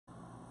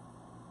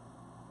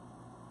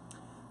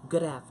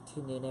Good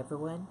afternoon,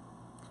 everyone.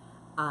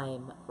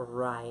 I'm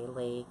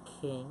Riley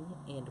King,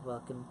 and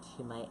welcome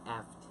to my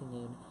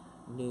afternoon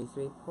news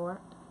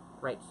report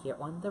right here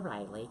on the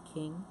Riley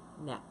King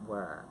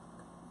Network.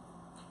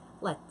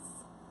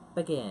 Let's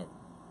begin.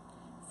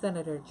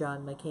 Senator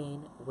John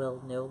McCain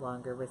will no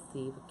longer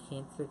receive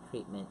cancer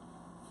treatment,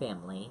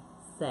 family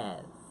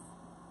says.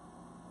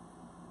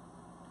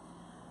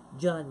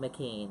 John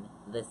McCain,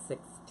 the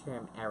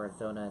sixth-term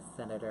Arizona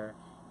senator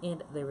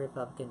and the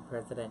Republican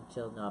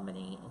presidential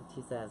nominee in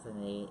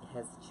 2008,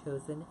 has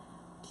chosen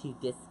to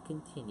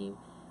discontinue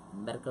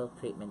medical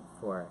treatment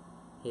for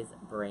his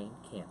brain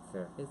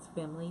cancer, his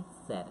family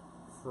said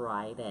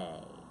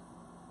Friday.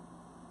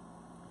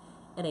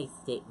 In a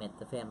statement,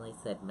 the family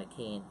said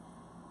McCain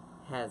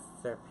has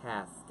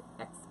surpassed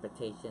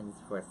expectations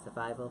for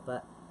survival,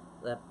 but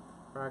the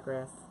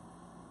progress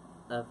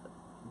of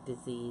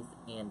disease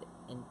and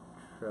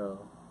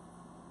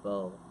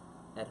intractable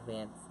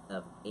advance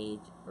of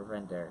age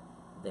render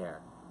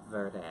their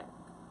verdict,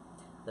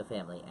 the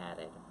family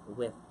added.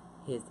 With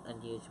his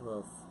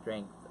unusual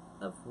strength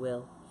of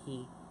will,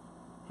 he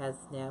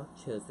has now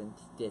chosen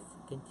to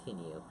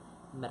discontinue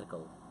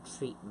medical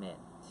treatment.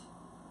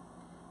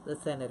 The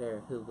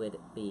senator, who would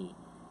be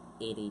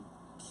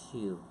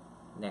 82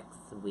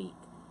 next week,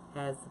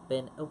 has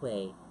been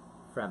away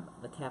from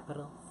the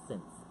Capitol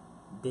since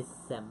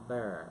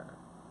December.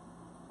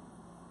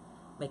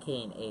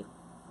 McCain, a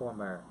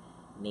former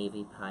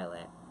Navy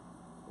pilot,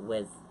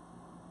 was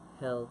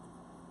held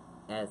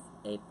as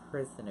a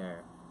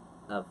prisoner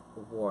of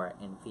war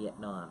in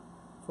Vietnam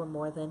for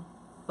more than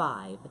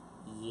 5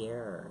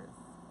 years.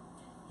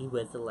 He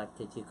was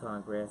elected to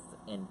Congress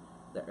in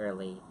the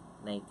early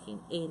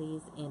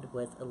 1980s and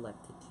was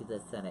elected to the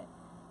Senate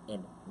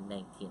in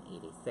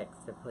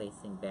 1986,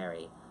 replacing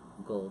Barry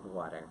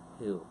Goldwater,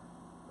 who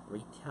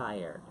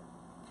retired.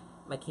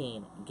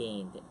 McCain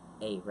gained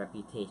a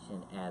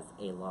reputation as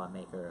a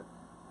lawmaker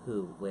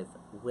who was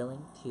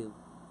willing to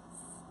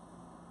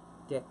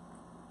stick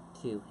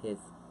to his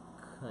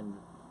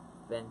conventions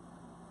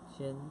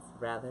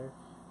rather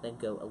than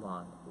go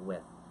along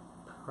with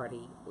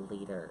party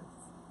leaders.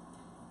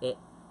 It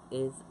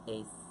is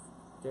a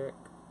stick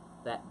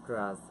that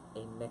draws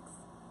a mix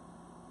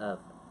of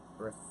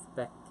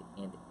respect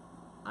and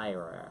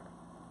ire.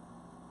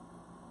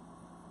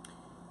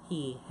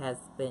 He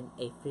has been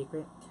a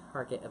frequent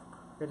target of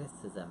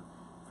criticism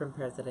from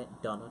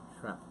President Donald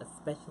Trump,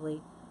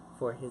 especially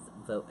for his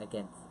vote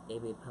against a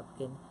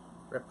Republican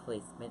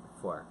replacement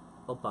for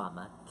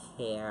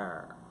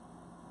Obamacare.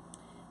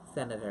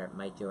 Senator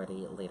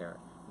Majority Leader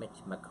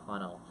Mitch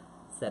McConnell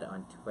said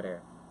on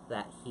Twitter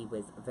that he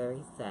was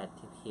very sad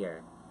to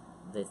hear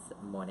this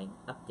morning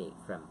update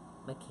from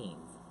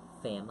McCain's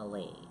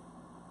family.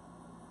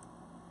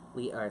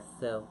 We are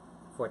so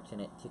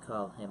fortunate to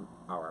call him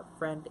our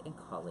friend and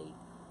colleague.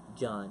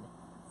 John,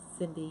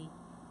 Cindy,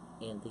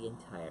 and the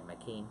entire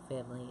McCain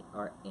family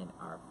are in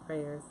our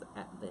prayers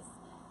at this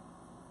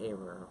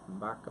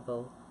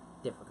remarkable,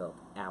 difficult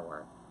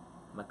hour,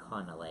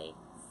 McConnell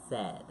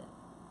said.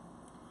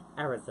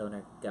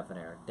 Arizona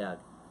Governor Doug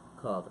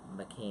called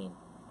McCain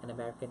an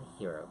American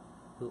hero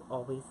who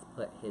always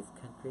put his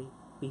country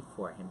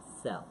before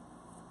himself.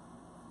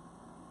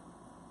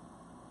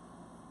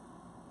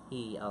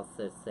 He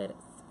also said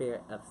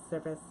spirit of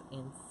service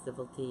and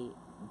civility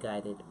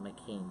guided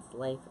McCain's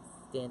life,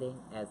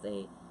 standing as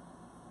a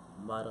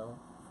model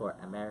for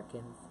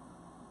Americans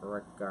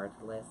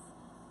regardless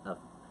of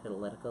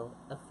political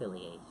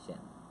affiliation.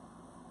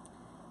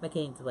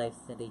 McCain's wife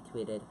Cindy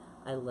tweeted,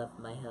 "I love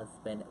my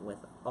husband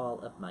with all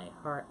of my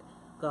heart.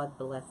 God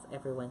bless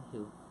everyone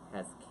who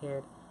has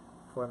cared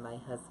for my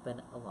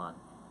husband along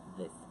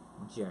this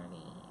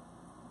journey."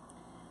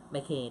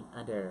 McCain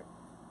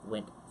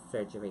underwent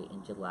surgery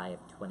in July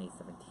of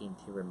 2017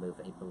 to remove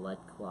a blood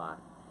clot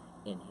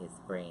in his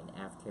brain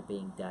after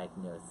being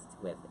diagnosed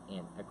with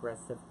an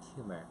aggressive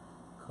tumor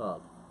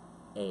called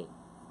a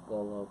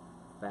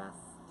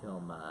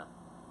glioblastoma.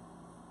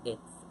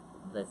 It's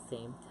the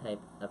same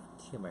type of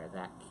tumor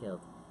that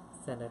killed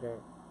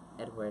Senator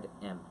Edward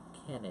M.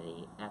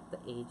 Kennedy at the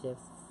age of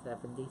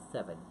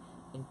 77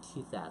 in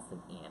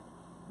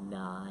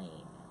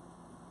 2009.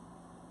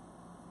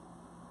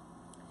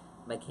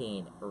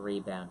 McCain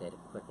rebounded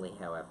quickly,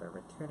 however,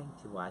 returning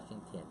to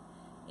Washington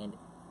and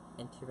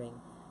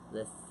entering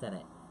the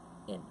Senate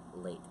in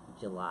late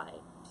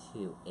July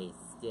to a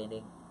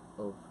standing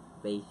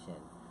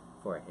ovation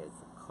for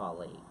his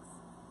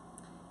colleagues.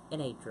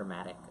 In a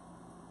dramatic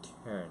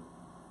turn,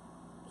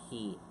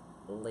 he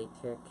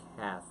later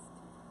cast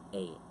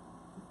a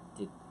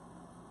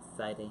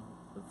deciding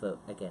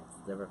vote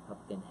against the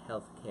Republican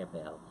health care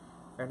bill,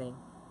 earning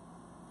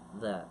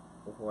the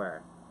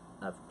wrath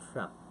of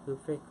Trump, who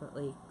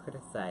frequently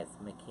criticized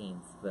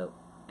McCain's vote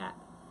at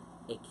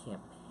a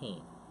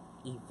campaign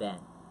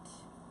event.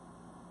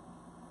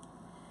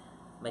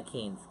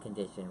 McCain's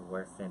condition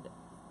worsened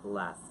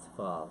last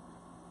fall,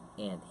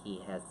 and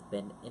he has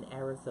been in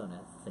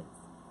Arizona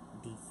since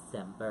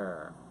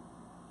December.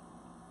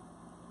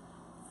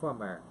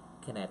 Former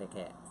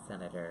Connecticut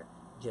Senator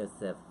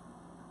Joseph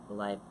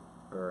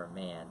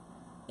Lieberman,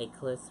 a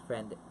close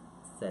friend,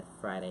 said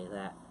Friday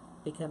that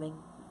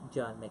becoming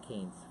John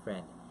McCain's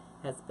friend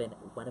has been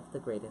one of the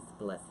greatest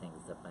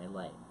blessings of my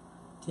life.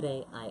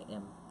 Today I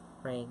am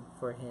praying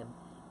for him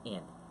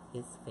and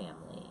his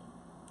family.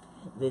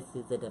 This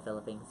is a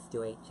developing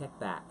story. Check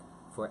back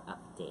for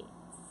updates.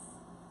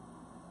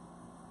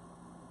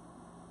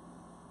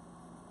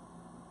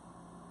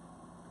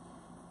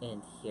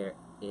 And here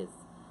is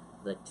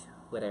the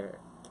Twitter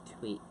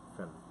tweet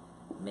from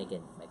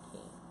Meghan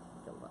McCain.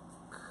 Take a look.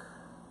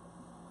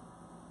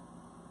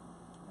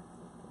 As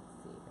you can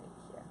see right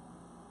here.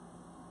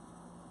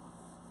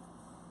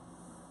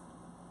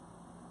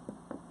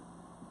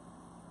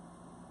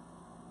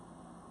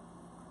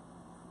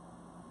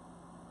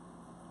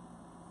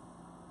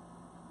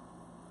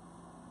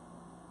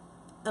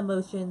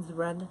 Emotions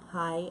run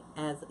high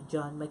as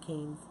John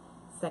McCain's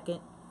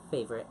second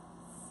favorite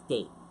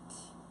state.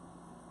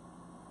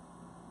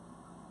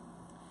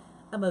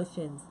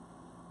 Emotions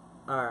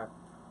are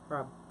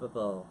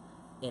probable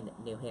in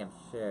New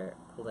Hampshire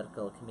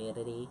political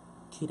community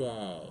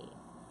today.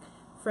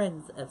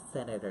 Friends of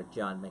Senator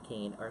John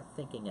McCain are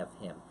thinking of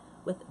him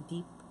with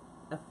deep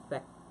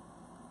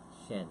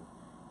affection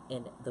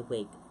in the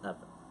wake of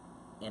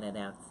an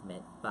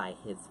announcement by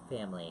his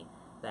family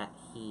that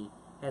he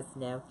has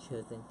now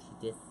chosen to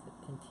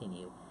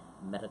discontinue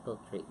medical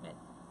treatment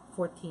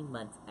 14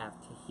 months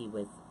after he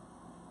was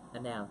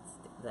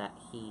announced that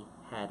he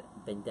had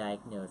been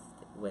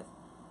diagnosed with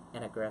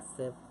an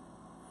aggressive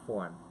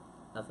form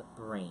of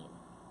brain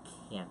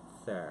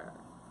cancer.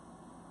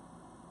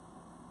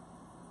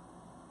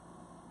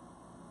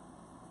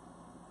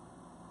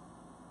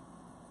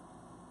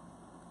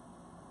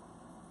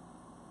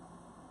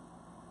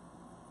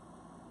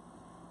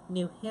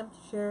 New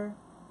Hampshire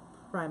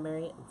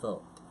primary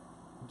vote.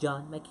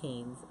 John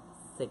McCain's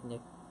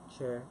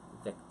signature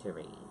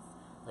victories.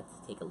 Let's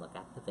take a look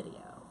at the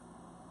video.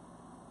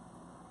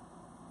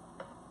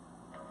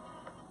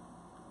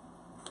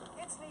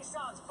 It's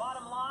Nissan's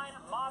bottom line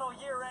model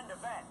year-end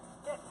event.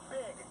 Get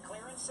big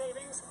clearance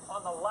savings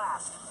on the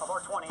last of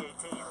our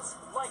 2018s.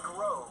 Like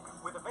Rogue,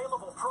 with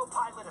available Pro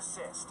Pilot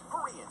Assist.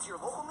 Hurry into your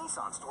local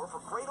Nissan store for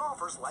great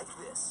offers like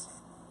this.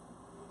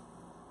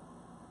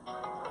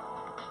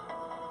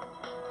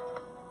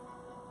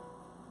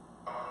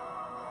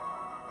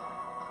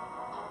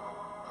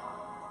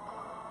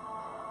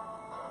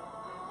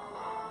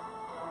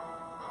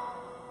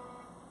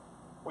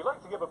 We'd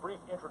like to give a brief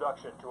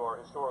introduction to our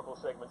historical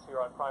segments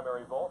here on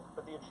Primary Vault,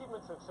 but the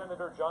achievements of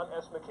Senator John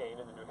S. McCain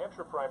in the New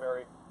Hampshire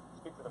primary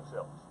speak for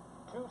themselves.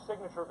 Two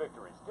signature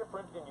victories,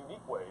 different in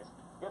unique ways,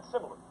 yet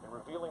similar in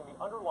revealing the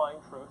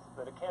underlying truth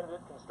that a candidate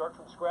can start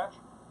from scratch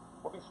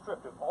or be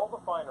stripped of all the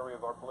finery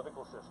of our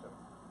political system.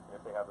 And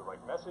if they have the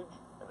right message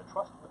and the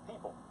trust of the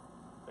people,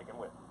 they can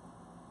win.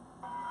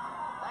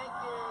 Thank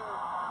you.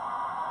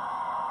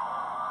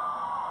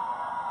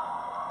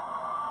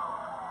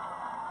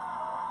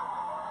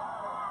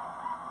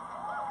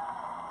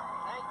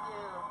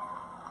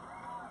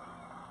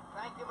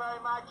 Thank you very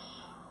much.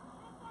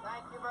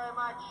 Thank you very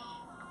much.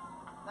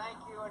 Thank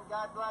you, and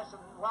God bless,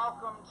 and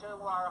welcome to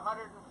our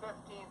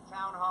 115th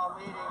Town Hall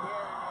meeting here in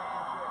New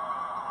Hampshire.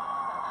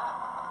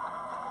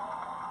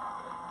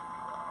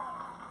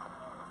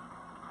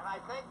 And I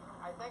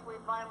think we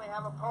finally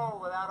have a poll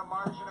without a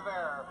margin of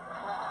error.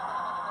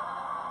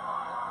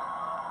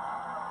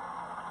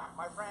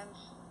 My friends,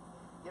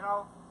 you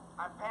know,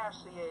 I'm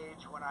past the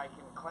age when I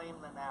can claim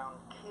the noun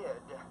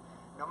kid,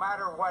 no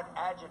matter what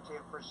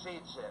adjective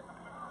precedes it.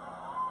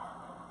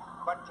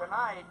 But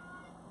tonight,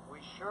 we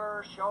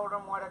sure showed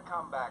them what a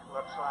comeback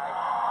looks like.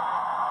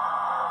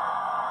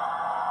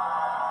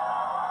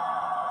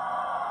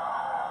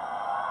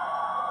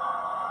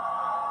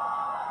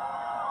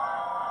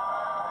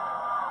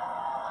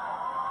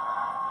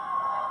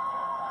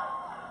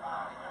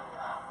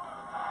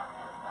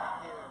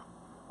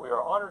 We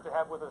are honored to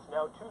have with us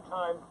now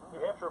two-time New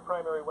Hampshire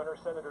primary winner,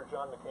 Senator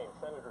John McCain.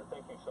 Senator,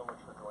 thank you so much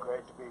for joining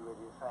us. Great to be with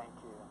you. Thank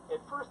you.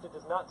 At first, it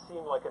does not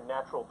seem like a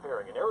natural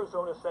pairing. An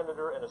Arizona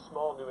senator and a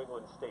small New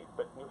England state,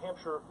 but New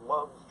Hampshire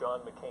loves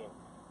John McCain.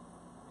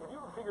 Have you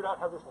ever figured out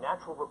how this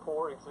natural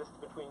rapport exists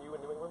between you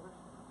and New Englanders?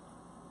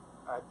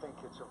 I think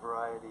it's a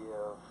variety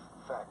of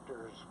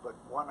factors, but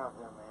one of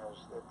them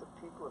is that the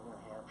people of New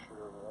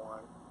Hampshire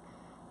want,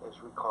 as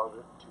we called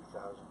it in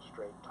 2000,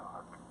 straight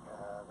talk.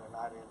 They're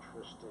not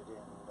interested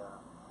in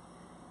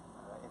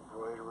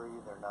embroidery.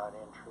 They're not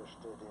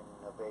interested in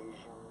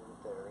evasion.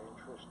 They're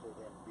interested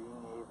in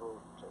being able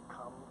to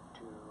come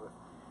to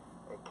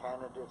a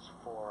candidates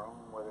forum,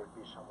 whether it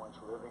be someone's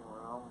living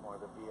room or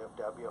the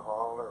VFW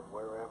hall or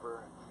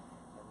wherever,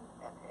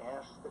 and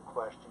ask the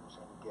questions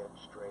and get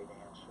straight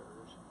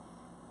answers.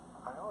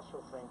 I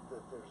also think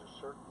that there's a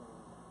certain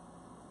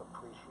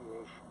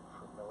appreciation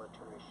for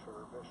military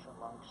service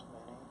amongst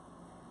many,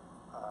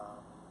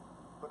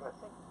 but I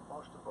think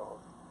most of all,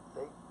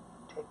 they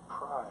take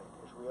pride,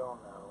 as we all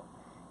know,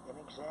 in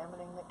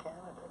examining the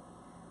candidate.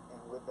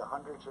 And with the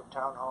hundreds of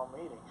town hall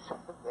meetings,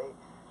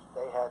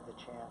 they had the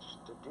chance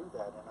to do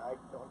that, and I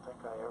don't think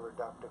I ever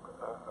ducked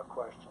a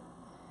question.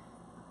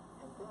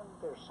 And then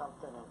there's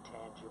something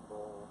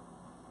intangible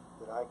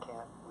that I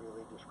can't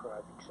really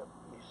describe, except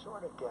you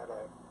sort of get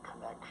a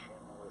connection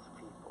with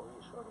people.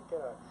 You sort of get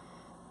a,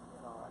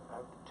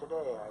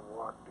 today I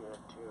walked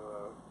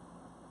to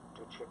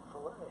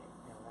Chick-fil-A,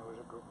 and there was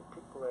a group of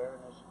people there,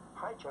 and it's,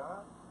 hi,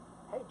 John.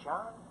 Hey,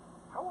 John.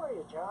 How are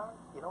you, John?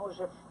 As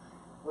if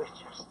we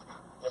just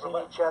seen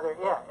each other,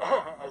 yeah,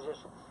 as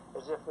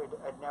if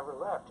I'd never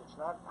left. It's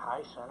not, hi,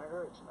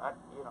 Senator. It's not,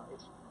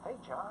 it's, hey,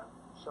 John.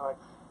 So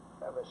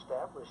I've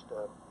established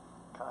a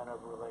kind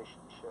of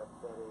relationship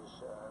that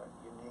is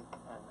unique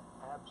and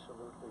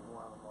absolutely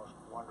one of the most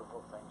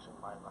wonderful things in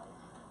my life.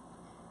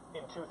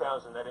 In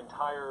 2000, that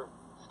entire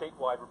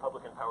statewide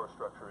Republican power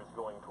structure is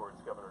going towards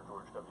Governor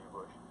George W.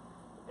 Bush.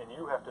 And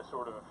you have to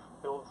sort of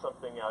build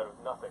something out of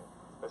nothing,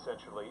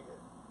 essentially.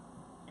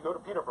 You go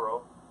to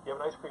Peterborough, you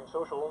have an ice cream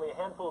social, only a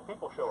handful of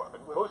people show up.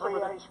 And with free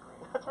ice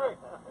cream. That's right.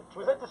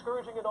 Was that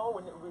discouraging at all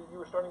when you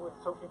were starting with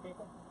so few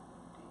people?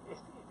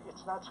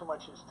 It's not so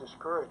much as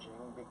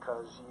discouraging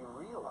because you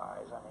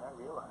realize, I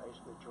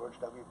realized that George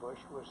W.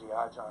 Bush was the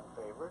odds-on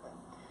favorite,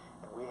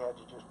 and we had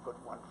to just put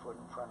one foot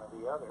in front of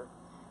the other.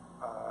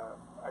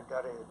 I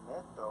got to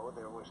admit, though,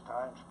 there was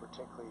times,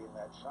 particularly in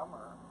that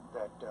summer,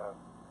 that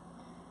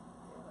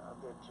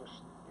it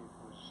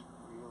was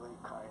really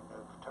kind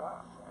of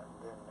tough. And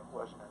then it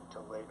wasn't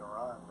until later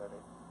on that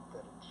it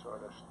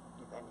sort of,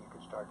 then you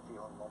could start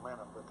feeling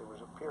momentum. But there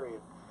was a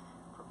period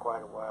for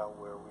quite a while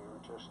where we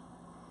were just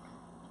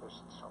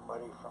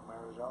somebody from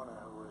Arizona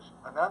who was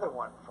another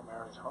one from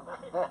Arizona.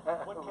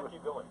 What kept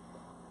you going?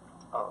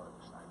 Oh,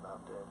 I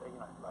loved it.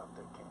 I loved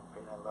the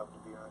campaign. I loved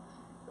to be around.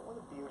 One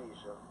of the beauties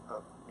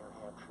of New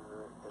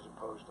Hampshire, as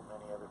opposed to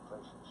many other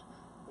places,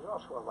 there's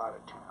also a lot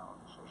of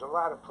towns. There's a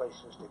lot of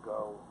places to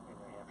go in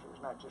New Hampshire.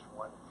 There's not just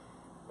one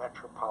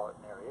metropolitan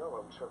area,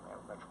 although we certainly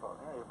have a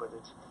metropolitan area, but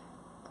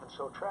and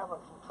so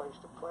traveling from place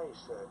to place,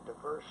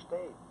 diverse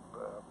state,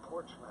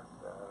 Portsmouth,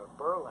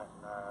 Berlin,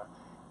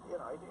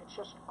 it's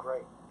just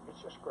great.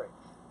 It's just great.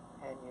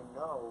 And you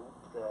know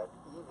that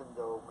even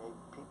though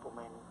people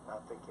may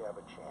not think you have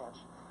a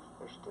chance,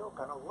 they're still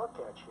going to look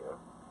at you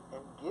and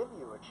give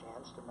you a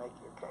chance to make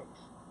your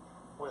case.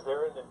 Was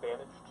there an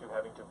advantage to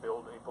having to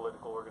build a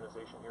political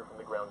organization here from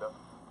the ground up?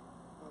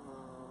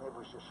 It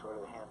was just sort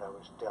of the hand I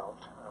was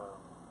dealt.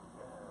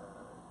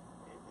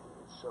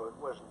 So it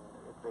wasn't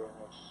an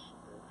advantage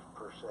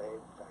per se.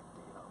 In fact,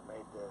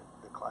 made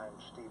the climb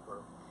steeper.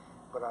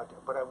 But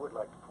I would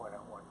like to point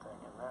out one thing,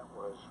 and that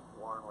was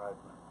Warren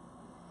Rudman.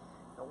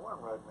 Now, Warren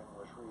Rudman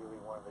was really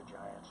one of the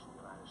giants of the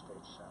United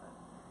States Senate.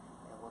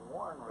 And when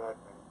Warren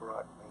Rudman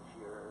brought me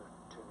here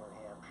to New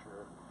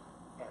Hampshire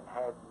and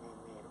had me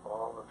meet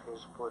all of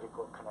his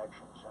political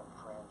connections and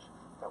friends,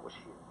 that was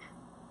huge.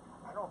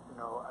 I don't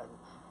know,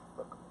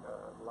 look,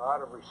 a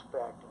lot of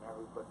respect and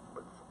everything,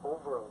 but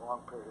over a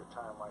long period of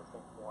time, I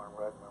think Warren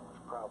Rudman was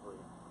probably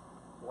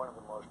one of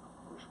the most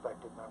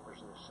respected members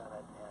of the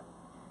Senate and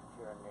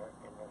here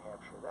in New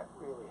Hampshire. That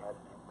really had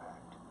an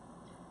impact.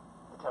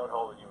 The town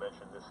hall that you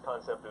mentioned, this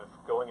concept of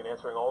going and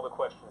answering all the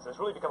questions, has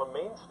really become a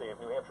mainstay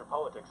of New Hampshire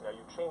politics. Now,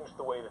 you've changed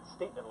the way that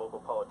state and local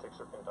politics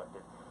are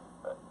conducted.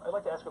 I'd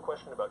like to ask a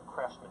question about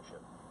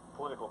craftsmanship,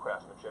 political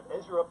craftsmanship.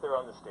 As you're up there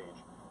on the stage,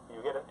 you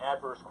get an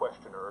adverse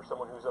questioner or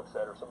someone who's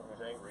upset or someone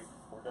who's angry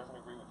or doesn't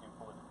agree with you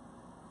politically.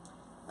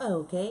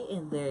 Okay,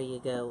 and there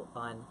you go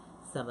on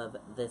some of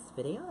this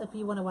video. If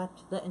you want to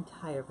watch the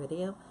entire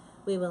video,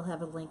 we will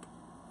have a link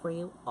for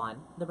you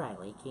on the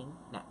Riley King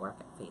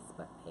Network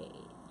Facebook page.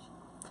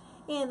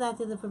 And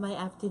that is it for my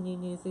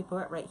afternoon news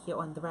report right here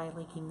on the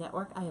Riley King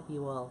Network. I hope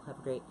you all have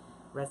a great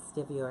rest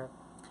of your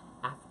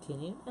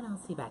afternoon, and I'll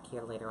see you back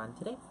here later on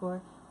today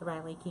for the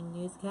Riley King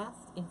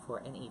newscast and for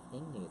an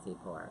evening news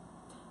report.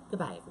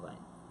 Goodbye, everyone.